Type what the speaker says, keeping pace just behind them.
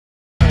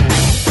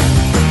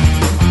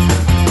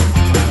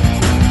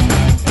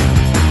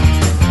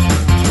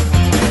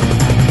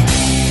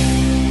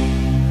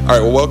All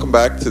right, well, welcome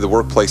back to the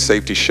Workplace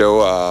Safety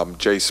Show.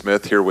 Jay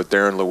Smith here with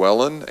Daryn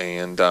Lewellyn.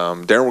 And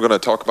Daryn, we're going to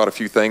talk about a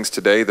few things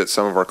today that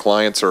some of our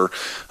clients are,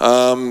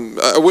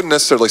 I wouldn't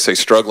necessarily say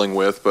struggling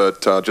with,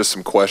 but just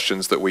some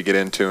questions that we get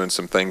into and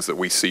some things that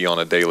we see on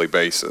a daily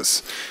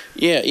basis.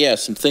 Yeah,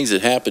 some things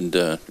that happened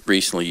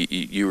recently.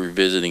 You were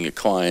visiting a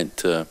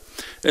client, and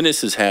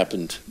this has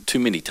happened too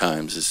many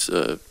times. It's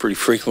pretty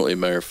frequently,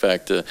 matter of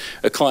fact.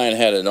 A client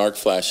had an arc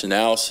flash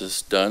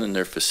analysis done in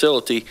their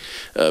facility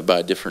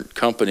by a different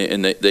company,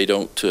 and they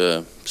don't,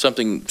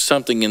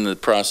 something in the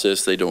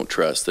process they don't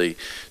trust.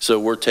 So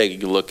we're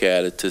taking a look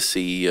at it to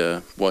see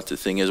what the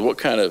thing is. What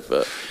kind of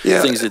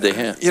things did they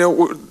have? You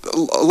know,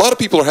 a lot of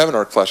people are having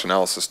arc flash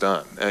analysis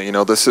done. You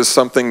know, this is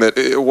something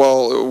that,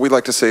 while we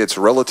like to say it's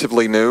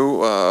relatively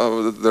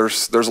new,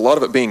 there's a lot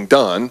of it being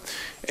done.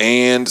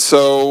 And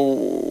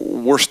so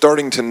we're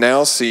starting to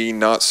now see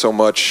not so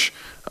much,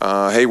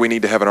 hey, we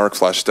need to have an arc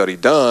flash study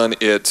done.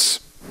 It's,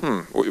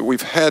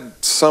 we've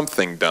had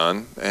something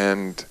done,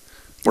 and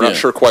we're not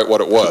sure quite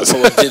what it was.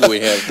 Well, what did we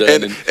have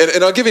done?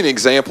 and I'll give you an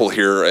example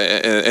here,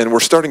 and we're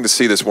starting to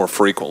see this more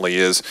frequently,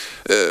 is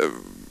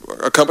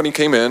a company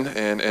came in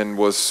and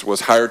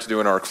was hired to do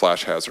an arc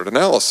flash hazard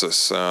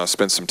analysis,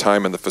 spent some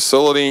time in the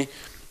facility,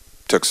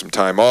 took some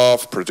time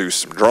off, produced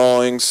some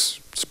drawings,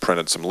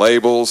 printed some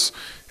labels,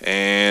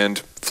 and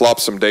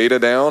flopped some data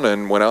down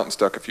and went out and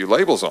stuck a few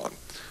labels on.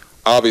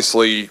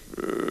 Obviously,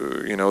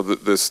 you know,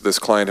 this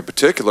client in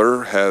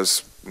particular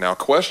has now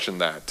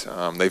questioned that.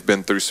 They've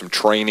been through some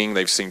training.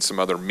 They've seen some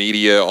other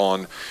media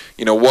on,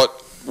 you know,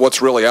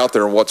 what's really out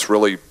there and what's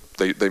really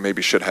they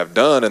maybe should have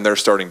done, and they're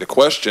starting to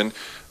question,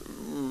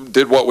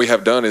 did what we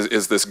have done,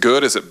 is this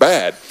good, is it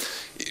bad?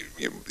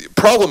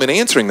 Problem in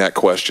answering that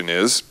question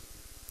is,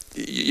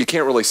 you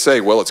can't really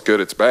say, well, it's good,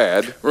 it's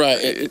bad.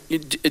 Right.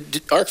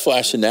 Arc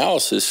flash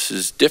analysis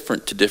is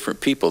different to different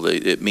people.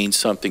 It means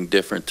something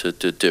different to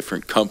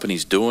different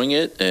companies doing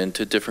it and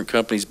to different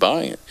companies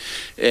buying it.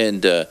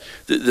 And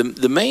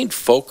the main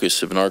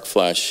focus of an arc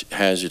flash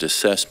hazard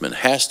assessment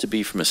has to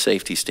be from a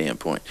safety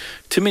standpoint.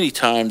 Too many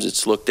times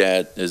it's looked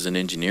at as an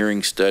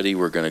engineering study.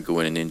 We're going to go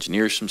in and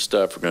engineer some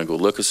stuff. We're going to go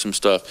look at some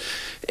stuff.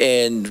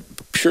 And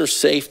pure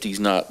safety is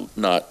not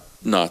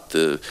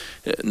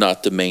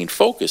the main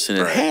focus, and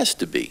it has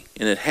to be.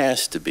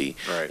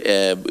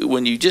 Right.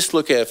 When you just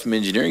look at it from an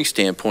engineering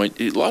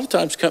standpoint, a lot of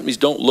times companies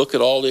don't look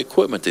at all the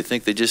equipment. They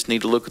think they just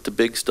need to look at the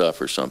big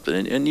stuff or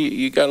something, and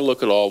you got to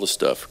look at all the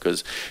stuff,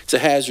 because it's a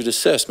hazard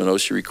assessment.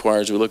 OSHA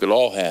requires we look at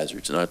all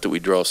hazards, not that we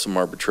draw some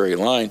arbitrary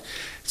line and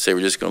say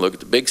we're just going to look at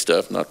the big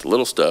stuff, not the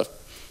little stuff,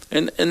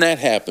 and that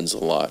happens a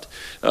lot.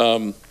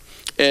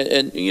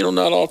 And you know,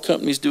 not all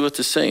companies do it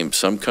the same.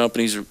 Some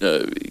companies, you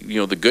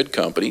know, the good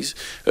companies,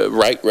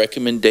 write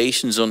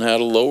recommendations on how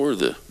to lower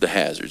the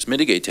hazards,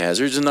 mitigate the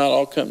hazards, and not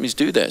all companies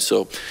do that.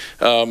 So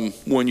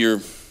when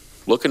you're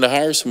looking to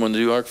hire someone to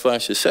do arc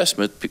flash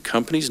assessment, the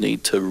companies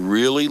need to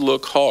really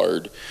look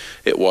hard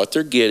at what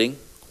they're getting,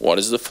 what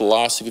is the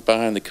philosophy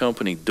behind the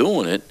company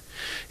doing it,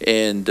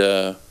 and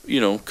you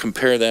know,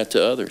 compare that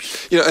to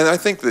others. You know, and I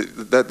think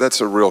that's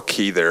a real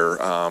key there.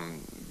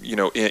 You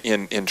know,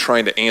 in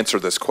trying to answer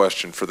this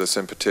question for this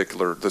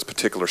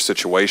particular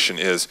situation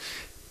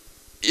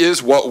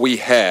is what we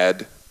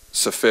had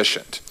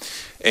sufficient?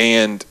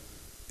 And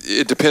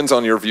it depends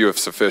on your view of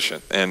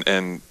sufficient.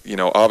 And you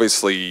know,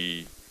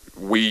 obviously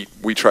we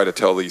try to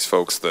tell these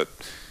folks that,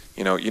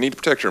 you know, you need to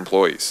protect your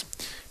employees.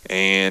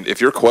 And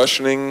if you're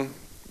questioning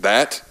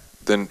that,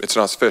 then it's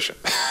not sufficient.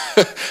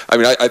 I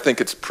mean, I think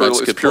it's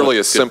purely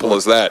as simple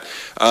as that.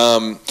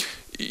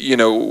 You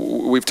know,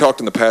 we've talked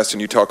in the past,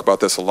 and you talk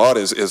about this a lot,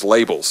 is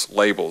labels.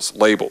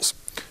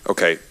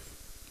 Okay,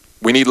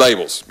 we need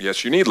labels.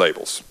 Yes, you need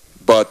labels.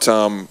 But,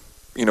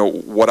 you know,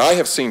 what I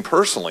have seen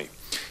personally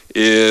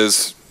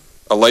is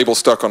a label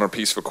stuck on a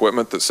piece of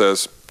equipment that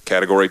says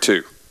Category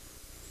 2.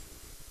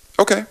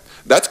 Okay,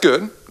 that's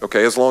good,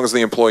 okay, as long as the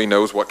employee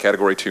knows what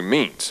Category 2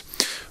 means.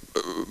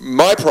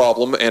 My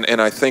problem,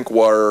 and I think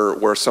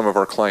where some of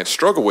our clients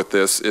struggle with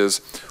this, is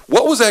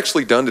what was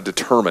actually done to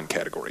determine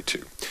Category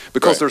 2?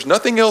 Because there's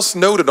nothing else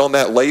noted on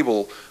that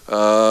label,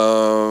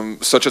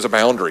 such as a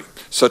boundary,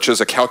 such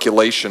as a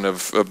calculation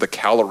of the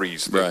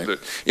calories.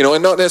 You know,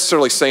 and not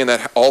necessarily saying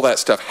that all that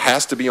stuff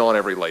has to be on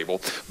every label,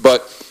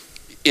 but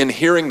in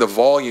hearing the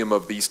volume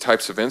of these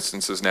types of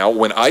instances now,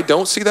 when I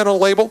don't see that on a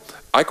label,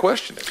 I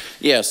question it.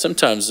 Yeah,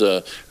 sometimes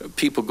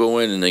people go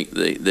in and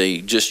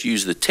they just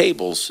use the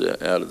tables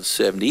out of the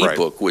 7E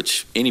book,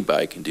 which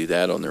anybody can do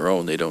that on their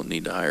own. They don't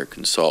need to hire a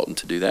consultant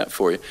to do that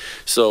for you.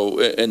 So,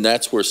 and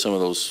that's where some of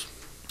those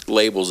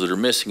labels that are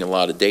missing a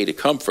lot of data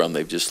come from.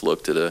 They've just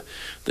looked at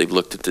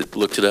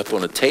looked it up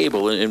on a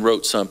table and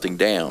wrote something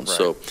down.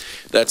 So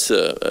that's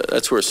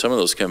where some of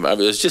those come. I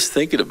was just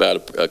thinking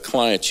about a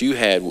client you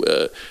had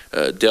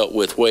dealt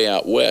with way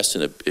out west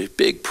in a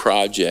big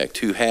project,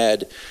 who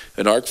had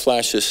an arc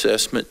flash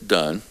assessment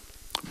done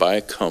by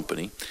a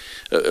company,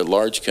 a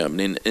large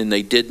company, and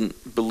they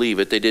didn't believe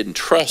it, they didn't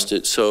trust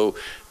it, so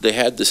they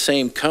had the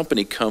same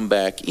company come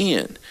back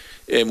in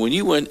And when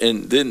you went,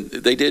 and then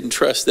they didn't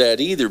trust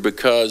that either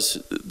because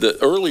the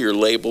earlier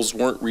labels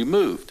weren't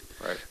removed.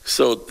 Right.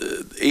 So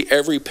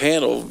every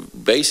panel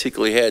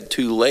basically had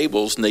 2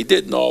 labels, and they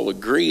didn't all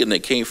agree, and they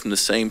came from the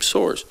same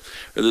source,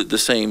 or the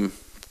same,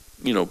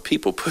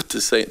 people put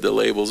the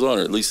labels on,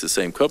 or at least the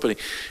same company.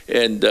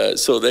 And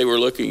so they were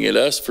looking at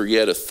us for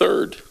yet a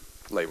third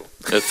label.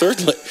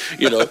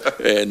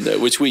 And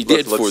which we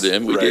did for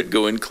them. We right. did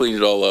go and clean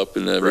it all up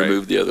and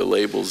remove the other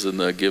labels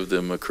and give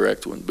them a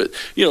correct one. But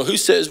who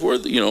says we're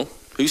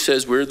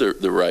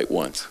the right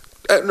ones?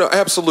 No,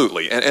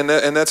 absolutely, and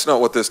that's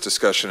not what this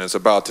discussion is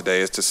about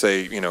today. Is to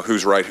say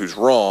who's right, who's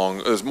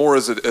wrong. As more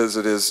as it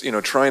is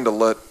trying to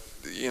let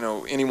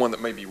anyone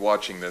that may be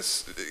watching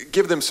this,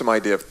 give them some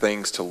idea of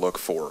things to look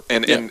for,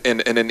 and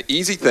an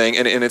easy thing,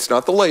 and it's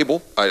not the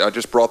label. I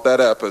just brought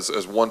that up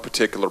as one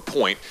particular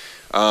point.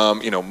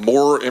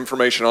 More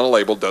information on a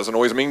label doesn't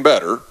always mean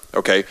better.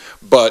 Okay,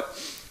 but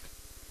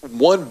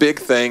one big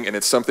thing, and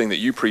it's something that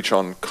you preach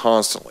on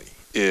constantly,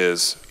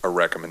 is a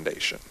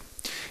recommendation.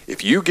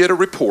 If you get a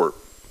report,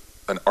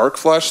 an arc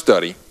flash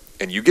study,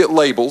 and you get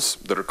labels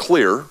that are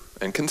clear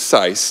and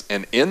concise,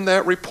 and in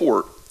that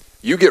report,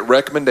 you get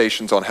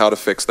recommendations on how to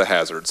fix the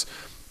hazards,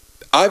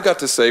 I've got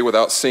to say,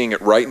 without seeing it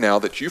right now,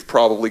 that you've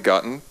probably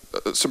gotten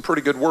some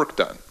pretty good work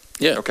done.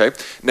 Yeah. Okay.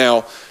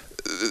 Now,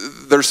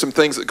 there's some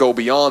things that go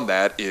beyond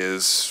that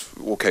is,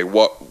 okay,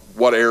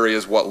 what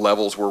areas, what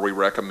levels were we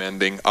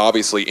recommending?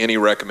 Obviously, any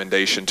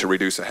recommendation to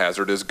reduce a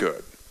hazard is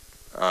good.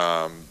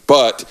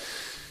 But,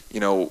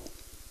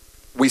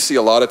 we see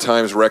a lot of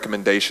times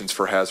recommendations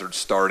for hazards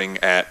starting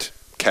at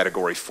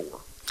category 4,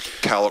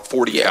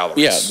 40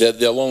 calories. Yeah,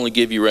 they'll only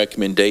give you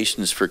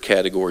recommendations for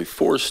category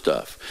 4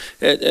 stuff.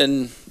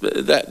 And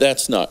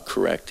that's not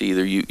correct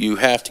either. You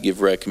have to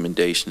give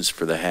recommendations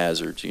for the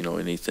hazards,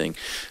 anything,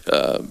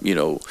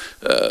 you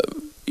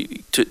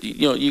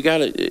got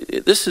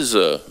to, this is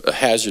a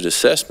hazard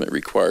assessment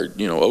required.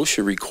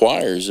 OSHA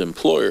requires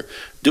employer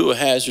do a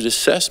hazard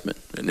assessment,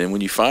 and then when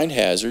you find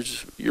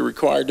hazards, you're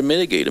required to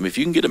mitigate them. If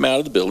you can get them out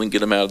of the building, get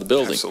them out of the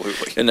building.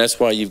 Absolutely. And that's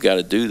why you've got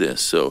to do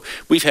this. So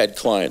we've had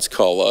clients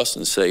call us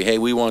and say, hey,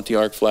 we want the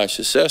arc flash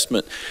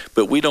assessment,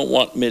 but we don't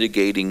want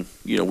mitigating,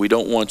 we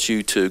don't want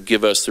you to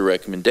give us the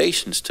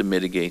recommendations to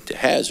mitigate the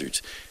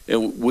hazards.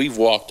 And we've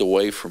walked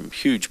away from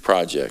huge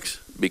projects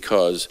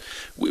because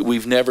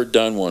we've never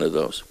done one of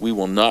those. We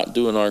will not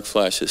do an arc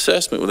flash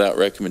assessment without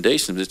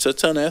recommendations.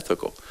 That's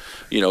unethical,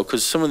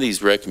 because some of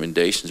these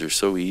recommendations are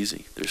so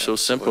easy. They're so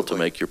simple to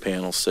make your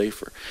panels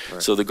safer.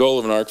 Right. So the goal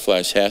of an arc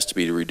flash has to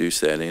be to reduce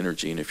that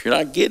energy. And if you're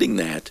not getting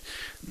that,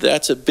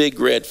 that's a big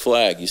red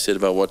flag. You said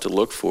about what to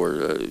look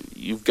for.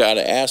 You've got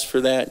to ask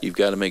for that. You've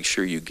got to make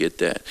sure you get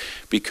that,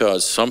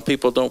 because some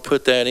people don't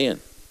put that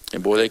in.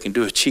 And boy, they can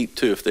do it cheap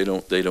too if they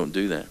don't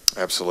do that.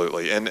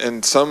 Absolutely,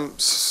 and some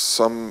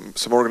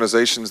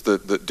organizations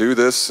that do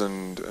this,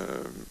 and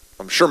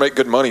I'm sure make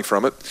good money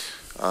from it,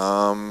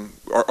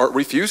 are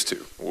refuse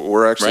to.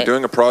 We're actually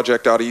doing a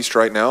project out east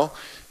right now,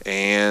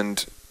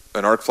 and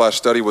an arc flash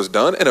study was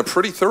done, and a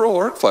pretty thorough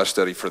arc flash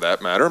study for that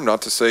matter.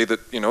 Not to say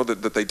that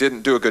that they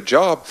didn't do a good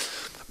job,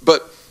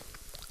 but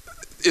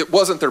it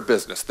wasn't their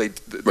business.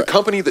 The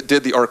company that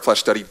did the arc flash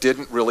study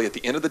didn't really, at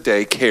the end of the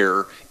day,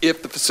 care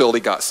if the facility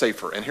got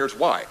safer. And here's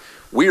why.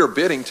 We are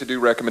bidding to do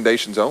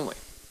recommendations only.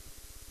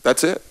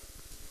 That's it.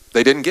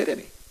 They didn't get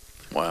any.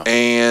 Wow.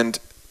 And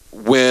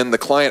when the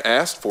client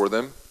asked for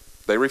them,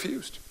 they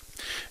refused.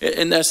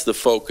 And that's the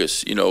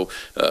focus.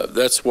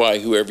 That's why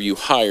whoever you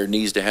hire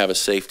needs to have a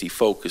safety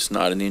focus,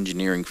 not an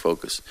engineering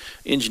focus.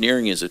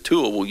 Engineering is a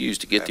tool we'll use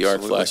to get the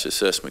arc flash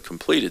assessment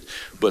completed,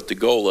 but the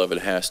goal of it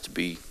has to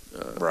be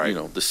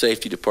the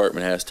safety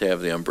department has to have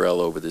the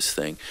umbrella over this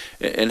thing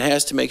and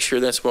has to make sure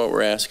that's what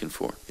we're asking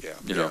for.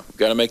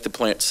 Got to make the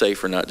plant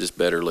safer, not just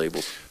better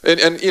labels.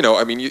 And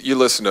you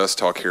listen to us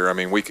talk here.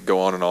 We could go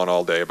on and on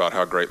all day about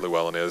how great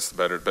Lewellyn is,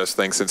 the best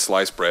thing since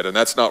sliced bread, and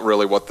that's not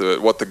really what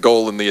the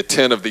goal and the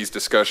intent of these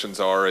discussions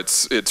are.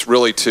 It's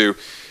really to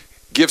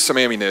give some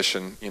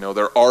ammunition.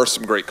 There are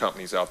some great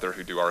companies out there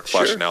who do arc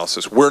flash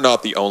analysis. We're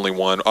not the only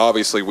one.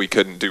 Obviously, we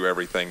couldn't do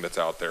everything that's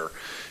out there.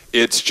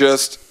 It's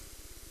just,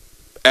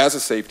 as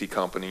a safety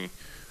company,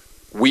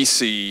 we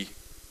see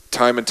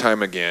time and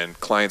time again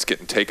clients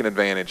getting taken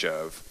advantage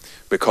of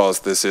because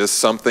this is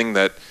something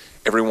that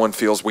everyone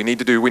feels we need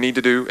to do,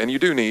 and you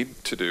do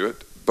need to do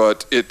it.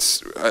 But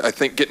it's, I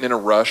think, getting in a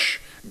rush,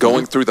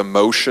 going through the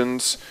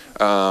motions.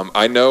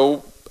 I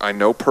know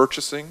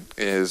purchasing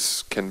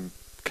can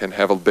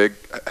have a big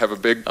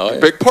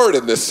part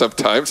in this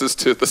sometimes as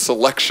to the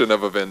selection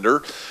of a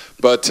vendor.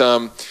 But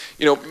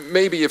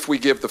maybe if we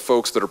give the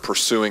folks that are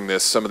pursuing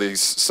this some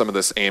of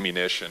this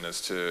ammunition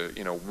as to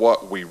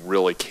what we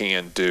really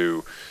can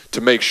do to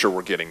make sure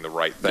we're getting the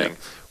right thing,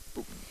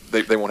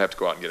 they won't have to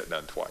go out and get it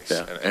done twice.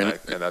 And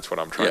that's what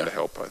I'm trying to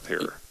help with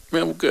here.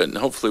 Well, good, and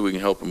hopefully we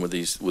can help them with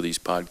these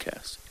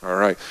podcasts. All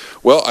right.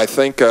 Well, I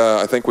think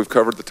we've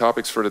covered the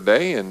topics for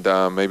today, and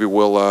maybe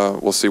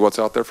we'll see what's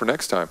out there for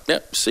next time.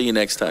 Yep. See you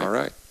next time. All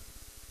right.